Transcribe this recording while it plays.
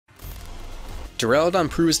Duraludon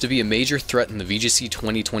proves to be a major threat in the VGC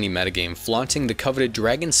 2020 metagame, flaunting the coveted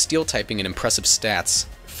Dragon Steel typing and impressive stats,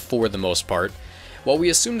 for the most part. While we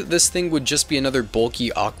assumed that this thing would just be another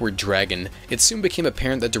bulky, awkward dragon, it soon became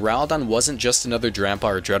apparent that Duraludon wasn't just another Drampa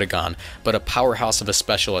or Dredagon, but a powerhouse of a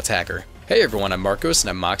special attacker. Hey everyone, I'm Marcos and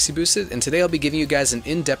I'm Moxie Boosted, and today I'll be giving you guys an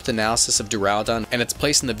in-depth analysis of Duraludon and its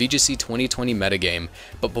place in the VGC 2020 metagame.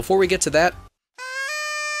 But before we get to that,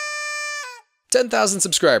 10,000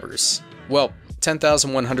 subscribers! Well,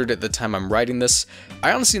 10,100 at the time I'm writing this.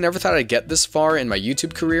 I honestly never thought I'd get this far in my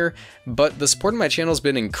YouTube career, but the support of my channel has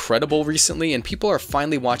been incredible recently and people are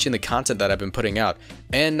finally watching the content that I've been putting out.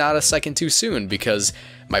 And not a second too soon, because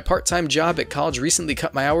my part-time job at college recently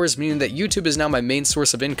cut my hours, meaning that YouTube is now my main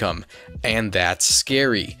source of income. And that's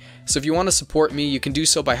scary. So if you want to support me, you can do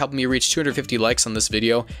so by helping me reach 250 likes on this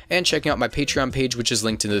video and checking out my Patreon page, which is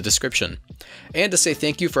linked in the description. And to say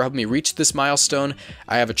thank you for helping me reach this milestone,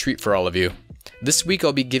 I have a treat for all of you. This week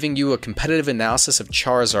I'll be giving you a competitive analysis of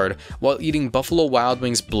Charizard while eating Buffalo Wild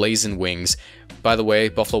Wings Blazin' Wings. By the way,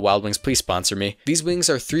 Buffalo Wild Wings, please sponsor me. These wings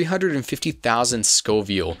are 350,000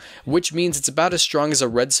 Scoville, which means it's about as strong as a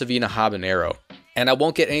Red Savina habanero. And I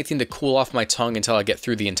won't get anything to cool off my tongue until I get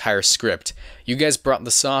through the entire script. You guys brought the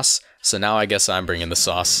sauce, so now I guess I'm bringing the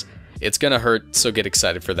sauce. It's gonna hurt, so get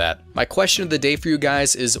excited for that. My question of the day for you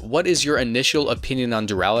guys is, what is your initial opinion on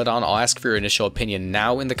Duraludon? I'll ask for your initial opinion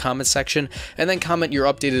now in the comment section, and then comment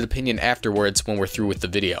your updated opinion afterwards when we're through with the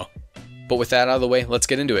video. But with that out of the way, let's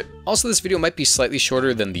get into it. Also, this video might be slightly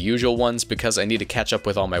shorter than the usual ones because I need to catch up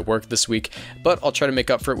with all my work this week, but I'll try to make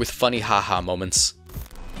up for it with funny haha moments.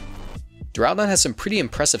 Duraludon has some pretty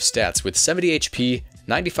impressive stats with 70 HP,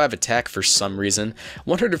 95 attack for some reason,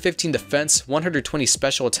 115 defense, 120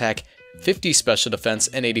 special attack, 50 special defense,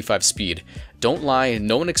 and 85 speed. Don't lie,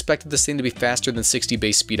 no one expected this thing to be faster than 60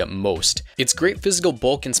 base speed at most. Its great physical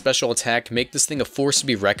bulk and special attack make this thing a force to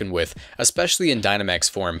be reckoned with, especially in Dynamax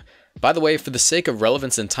form. By the way, for the sake of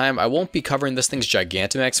relevance and time, I won't be covering this thing's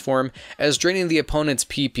Gigantamax form, as draining the opponent's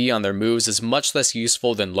PP on their moves is much less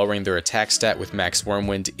useful than lowering their attack stat with Max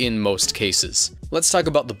Wormwind in most cases. Let's talk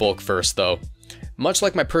about the bulk first though. Much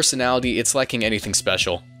like my personality, it's lacking anything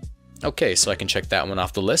special. Okay, so I can check that one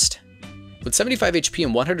off the list. With 75 HP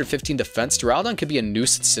and 115 defense, Duraludon can be a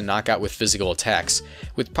nuisance to knock out with physical attacks.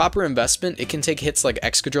 With proper investment, it can take hits like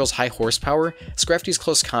Excadrill's High Horsepower, Scrafty's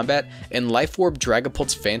Close Combat, and Life Orb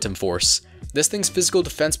Dragapult's Phantom Force. This thing's physical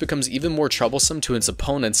defense becomes even more troublesome to its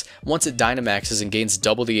opponents once it Dynamaxes and gains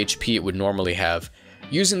double the HP it would normally have.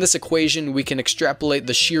 Using this equation, we can extrapolate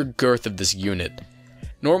the sheer girth of this unit.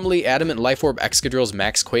 Normally, Adamant Life Orb Excadrill's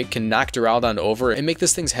Max Quake can knock Duraludon over and make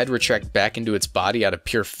this thing's head retract back into its body out of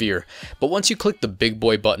pure fear, but once you click the big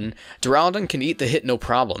boy button, Duraludon can eat the hit no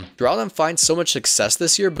problem. Duraludon finds so much success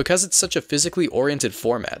this year because it's such a physically oriented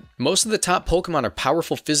format. Most of the top Pokemon are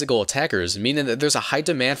powerful physical attackers, meaning that there's a high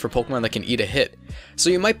demand for Pokemon that can eat a hit.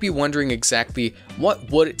 So you might be wondering exactly,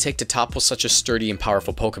 what would it take to topple such a sturdy and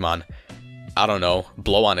powerful Pokemon? I don't know,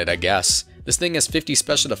 blow on it I guess. This thing has 50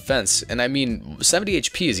 special defense, and I mean, 70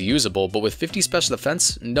 HP is usable, but with 50 special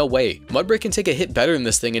defense, no way. Mudbray can take a hit better than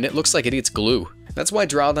this thing and it looks like it eats glue. That's why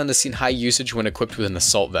Duraludon has seen high usage when equipped with an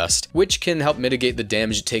Assault Vest, which can help mitigate the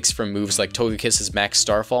damage it takes from moves like Togekiss's Max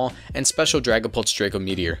Starfall and Special Dragapult's Draco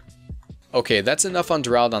Meteor. Okay, that's enough on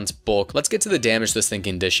Duraludon's bulk, let's get to the damage this thing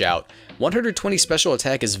can dish out. 120 special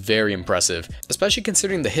attack is very impressive, especially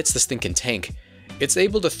considering the hits this thing can tank. It's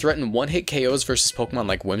able to threaten one-hit KOs versus Pokemon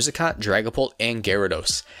like Whimsicott, Dragapult, and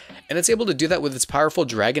Gyarados. And it's able to do that with its powerful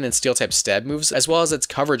Dragon and Steel-type stab moves, as well as its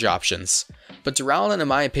coverage options. But Duraludon, in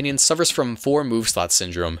my opinion, suffers from 4 move slot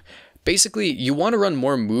syndrome. Basically, you want to run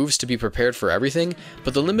more moves to be prepared for everything,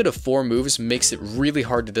 but the limit of 4 moves makes it really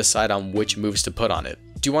hard to decide on which moves to put on it.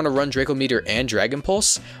 Do you want to run Draco Meteor and Dragon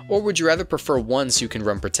Pulse, or would you rather prefer one so you can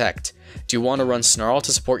run Protect? Do you want to run Snarl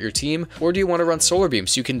to support your team, or do you want to run Solar Beam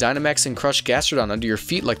so you can Dynamax and crush Gastrodon under your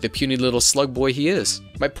feet like the puny little slug boy he is?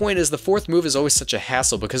 My point is, the 4th move is always such a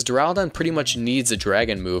hassle because Duraludon pretty much needs a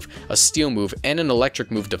Dragon move, a Steel move, and an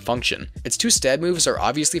Electric move to function. Its 2 stab moves are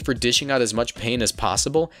obviously for dishing out as much pain as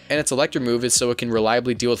possible, and its Electric move is so it can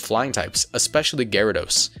reliably deal with flying types, especially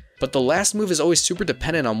Gyarados. But the last move is always super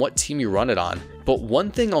dependent on what team you run it on. But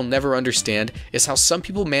one thing I'll never understand is how some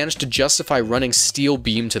people manage to justify running Steel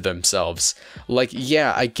Beam to themselves. Like,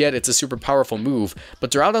 yeah, I get it's a super powerful move,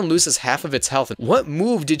 but Duraludon loses half of its health. What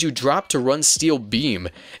move did you drop to run Steel Beam?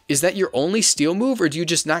 Is that your only Steel move, or do you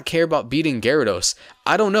just not care about beating Gyarados?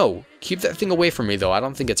 I don't know. Keep that thing away from me though, I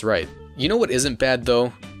don't think it's right. You know what isn't bad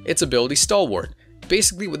though? Its ability Stalwart.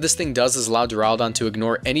 Basically what this thing does is allow Duraludon to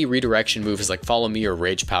ignore any redirection moves like Follow Me or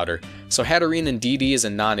Rage Powder, so Hatterene and DD is a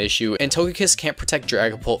non-issue, and Togekiss can't protect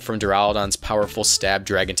Dragapult from Duraludon's powerful stab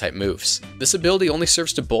dragon type moves. This ability only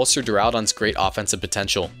serves to bolster Duraludon's great offensive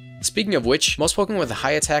potential. Speaking of which, most Pokemon with a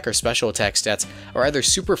high attack or special attack stats are either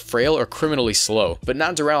super frail or criminally slow, but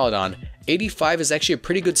not Duraludon. 85 is actually a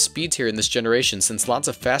pretty good speed tier in this generation since lots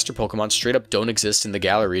of faster Pokemon straight up don't exist in the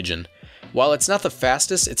Galar region. While it's not the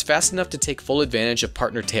fastest, it's fast enough to take full advantage of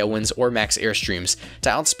partner Tailwinds or max Airstreams to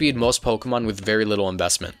outspeed most Pokemon with very little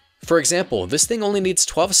investment. For example, this thing only needs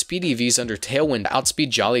 12 speed EVs under Tailwind to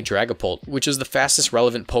outspeed Jolly Dragapult, which is the fastest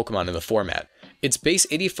relevant Pokemon in the format. Its base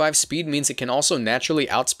 85 speed means it can also naturally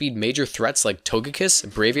outspeed major threats like Togekiss,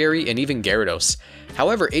 Braviary, and even Gyarados.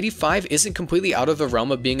 However, 85 isn't completely out of the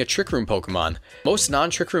realm of being a Trick Room Pokemon. Most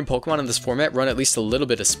non-Trick Room Pokemon in this format run at least a little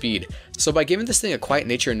bit of speed, so by giving this thing a quiet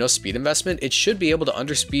nature and no speed investment, it should be able to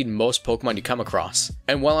underspeed most Pokemon you come across.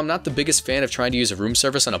 And while I'm not the biggest fan of trying to use a room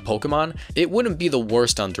service on a Pokemon, it wouldn't be the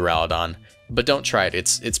worst on Duraludon. But don't try it,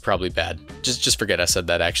 it's probably bad. Just forget I said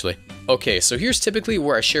that actually. Okay, so here's typically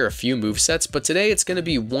where I share a few movesets, but today it's going to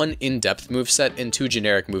be one in-depth moveset and two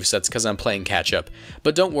generic movesets because I'm playing catch-up.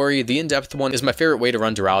 But don't worry, the in-depth one is my favorite way to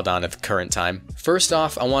run Duraludon at the current time. First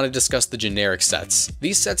off, I want to discuss the generic sets.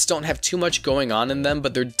 These sets don't have too much going on in them,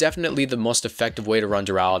 but they're definitely the most effective way to run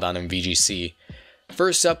Duraludon in VGC.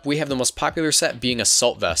 First up, we have the most popular set being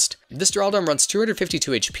Assault Vest. This Duraludon runs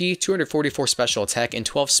 252 HP, 244 special attack, and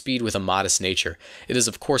 12 speed with a modest nature. It is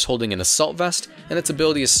of course holding an Assault Vest, and its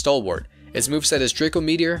ability is Stalwart. Its moveset is Draco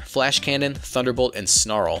Meteor, Flash Cannon, Thunderbolt, and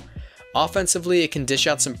Snarl. Offensively, it can dish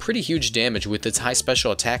out some pretty huge damage with its high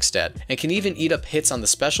special attack stat, and can even eat up hits on the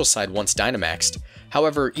special side once Dynamaxed.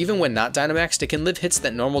 However, even when not Dynamaxed, it can live hits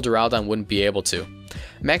that normal Duraludon wouldn't be able to.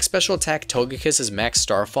 Max Special Attack Togekiss's Max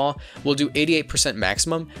Starfall will do 88%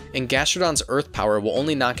 maximum, and Gastrodon's Earth Power will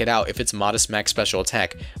only knock it out if it's modest Max Special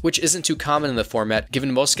Attack, which isn't too common in the format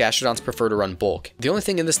given most Gastrodons prefer to run Bulk. The only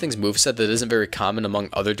thing in this thing's moveset that isn't very common among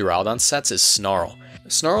other Duraludon sets is Snarl.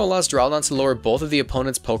 Snarl allows Duraludon to lower both of the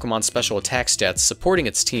opponent's Pokemon's special attack stats, supporting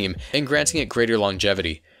its team, and granting it greater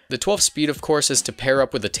longevity. The 12 speed, of course, is to pair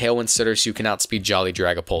up with the Tailwind Sitter so you can outspeed Jolly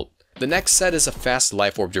Dragapult. The next set is a fast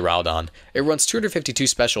Life Orb Duraludon. It runs 252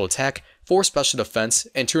 special attack, 4 special defense,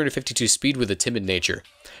 and 252 speed with a timid nature.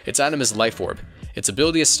 Its item is Life Orb. Its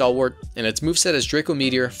ability is Stalwart, and its moveset is Draco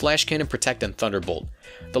Meteor, Flash Cannon, Protect, and Thunderbolt.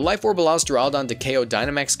 The Life Orb allows Duraludon to KO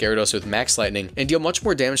Dynamax Gyarados with Max Lightning and deal much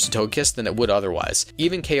more damage to Togekiss than it would otherwise,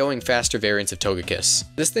 even KOing faster variants of Togekiss.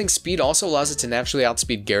 This thing's speed also allows it to naturally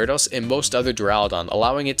outspeed Gyarados and most other Duraludon,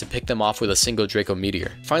 allowing it to pick them off with a single Draco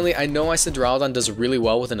Meteor. Finally, I know I said Duraludon does really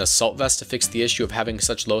well with an Assault Vest to fix the issue of having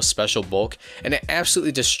such low special bulk, and it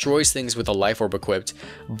absolutely destroys things with a Life Orb equipped,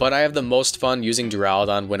 but I have the most fun using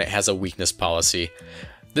Duraludon when it has a weakness policy.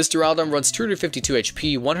 This Duraludon runs 252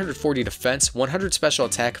 HP, 140 defense, 100 special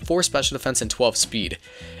attack, 4 special defense, and 12 speed.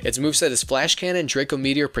 Its moveset is Flash Cannon, Draco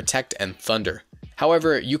Meteor, Protect, and Thunder.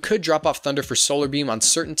 However, you could drop off Thunder for Solar Beam on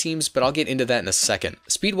certain teams, but I'll get into that in a second.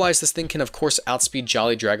 Speed-wise, this thing can of course outspeed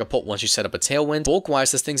Jolly Dragapult once you set up a Tailwind.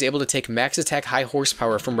 Bulk-wise, this thing's able to take max attack high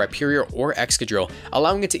horsepower from Rhyperior or Excadrill,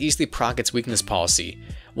 allowing it to easily proc its weakness policy.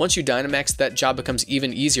 Once you Dynamax, that job becomes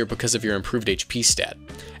even easier because of your improved HP stat.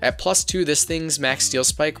 At +2, this thing's Max Steel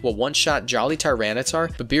Spike will one-shot Jolly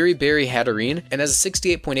Tyranitar, Babiri Berry Hatterene, and has a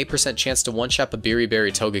 68.8% chance to one-shot Babiri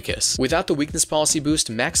Berry Togekiss. Without the weakness policy boost,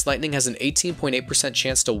 Max Lightning has an 18.8%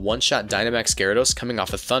 chance to one-shot Dynamax Gyarados coming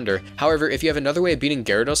off of Thunder. However, if you have another way of beating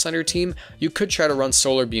Gyarados on your team, you could try to run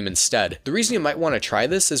Solar Beam instead. The reason you might want to try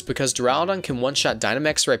this is because Duraludon can one-shot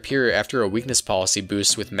Dynamax Rhyperior after a weakness policy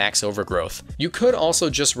boost with Max Overgrowth. You could also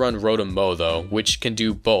just run Rotom Mow though, which can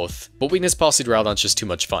do both, but weakness policy Duraludon's just too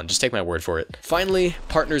much fun, just take my word for it. Finally,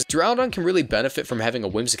 partners, Duraludon can really benefit from having a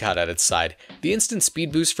Whimsicott at its side. The instant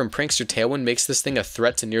speed boost from Prankster Tailwind makes this thing a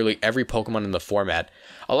threat to nearly every Pokemon in the format.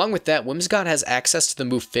 Along with that, Whimsicott has access to the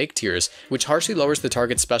move Fake Tears, which harshly lowers the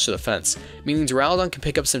target's special defense, meaning Duraludon can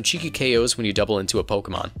pick up some cheeky KOs when you double into a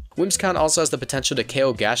Pokemon. Whimsicott also has the potential to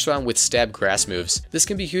KO Gastrodon with Stab Grass moves. This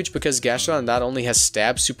can be huge because Gastrodon not only has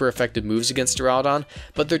Stab super effective moves against Duraludon,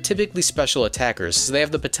 but they're typically special attackers, so they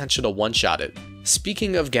have the potential to one-shot it.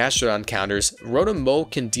 Speaking of Gastrodon counters, Rotom Mow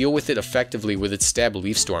can deal with it effectively with its Stab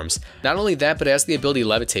Leaf Storms. Not only that, but it has the ability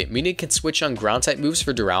Levitate, meaning it can switch on ground-type moves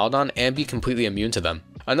for Duraludon and be completely immune to them.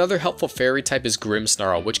 Another helpful fairy type is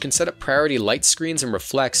Grimmsnarl, which can set up priority light screens and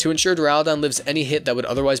reflects to ensure Duraludon lives any hit that would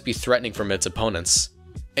otherwise be threatening from its opponents.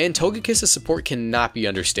 And Togekiss's support cannot be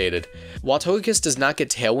understated. While Togekiss does not get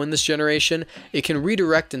Tailwind this generation, it can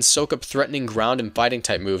redirect and soak up threatening ground and fighting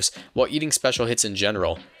type moves while eating special hits in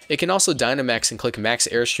general. It can also dynamax and click max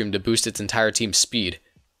airstream to boost its entire team's speed.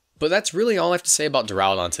 But that's really all I have to say about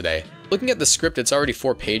Duraludon today. Looking at the script, it's already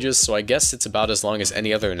 4 pages, so I guess it's about as long as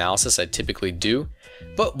any other analysis I typically do.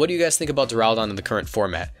 But what do you guys think about Duraludon in the current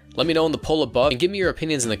format? Let me know in the poll above and give me your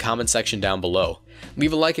opinions in the comment section down below.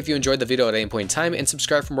 Leave a like if you enjoyed the video at any point in time, and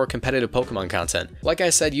subscribe for more competitive Pokemon content. Like I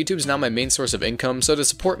said, YouTube is now my main source of income, so to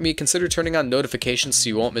support me, consider turning on notifications so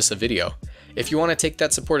you won't miss a video. If you want to take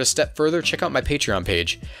that support a step further, check out my Patreon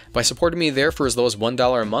page. By supporting me there for as low as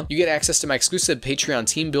 $1 a month, you get access to my exclusive Patreon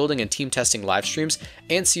team building and team testing live streams,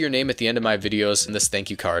 and see your name at the end of my videos in this thank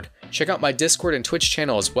you card. Check out my Discord and Twitch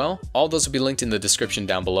channel as well. All those will be linked in the description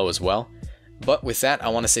down below as well. But with that, I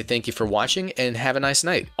want to say thank you for watching and have a nice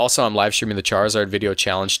night. Also, I'm live streaming the Charizard video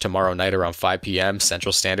challenge tomorrow night around 5 PM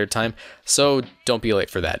Central Standard Time, so don't be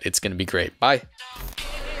late for that. It's going to be great. Bye!